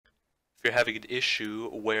If you're having an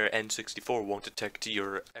issue where N64 won't detect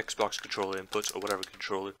your Xbox controller inputs or whatever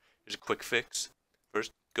controller, here's a quick fix.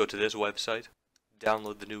 First, go to this website,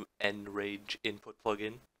 download the new NRage input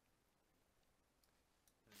plugin,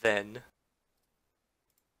 then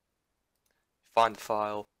find the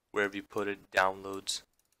file wherever you put it, downloads,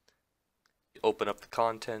 you open up the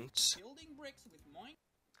contents,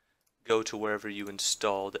 go to wherever you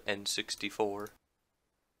installed N64,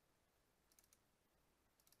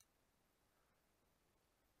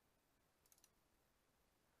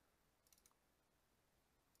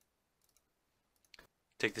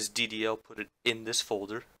 take this DDL, put it in this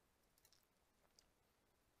folder,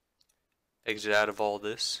 exit out of all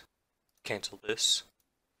this, cancel this,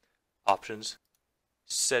 options,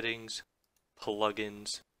 settings,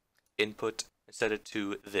 plugins, input, and set it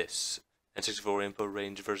to this, N64 input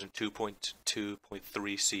range version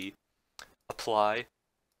 2.2.3c, apply,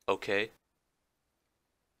 OK.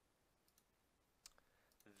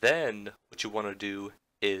 Then what you want to do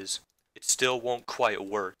is, it still won't quite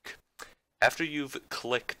work. After you've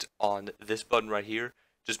clicked on this button right here,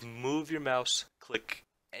 just move your mouse, click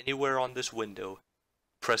anywhere on this window,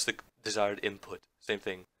 press the desired input. Same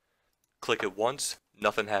thing. Click it once,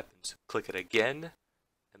 nothing happens. Click it again,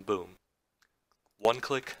 and boom. One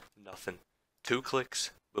click, nothing. 2 clicks,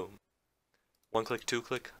 boom. 1 click, 2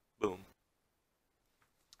 click, boom.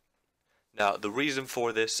 Now, the reason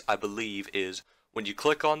for this, I believe, is when you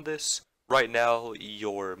click on this, right now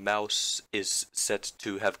your mouse is set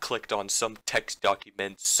to have clicked on some text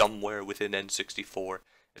document somewhere within N64.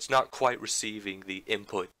 It's not quite receiving the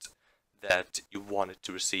input that you want it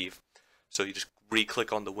to receive. So you just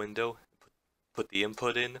re-click on the window, put the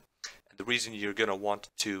input in, and the reason you're going to want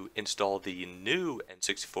to install the new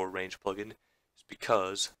N64 range plugin is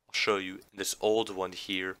because, I'll show you in this old one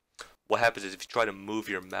here, what happens is if you try to move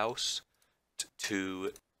your mouse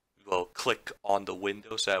to click on the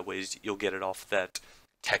window, so that way you'll get it off that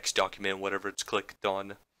text document, whatever it's clicked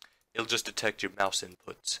on, it'll just detect your mouse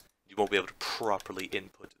inputs. You won't be able to properly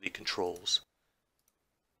input the controls.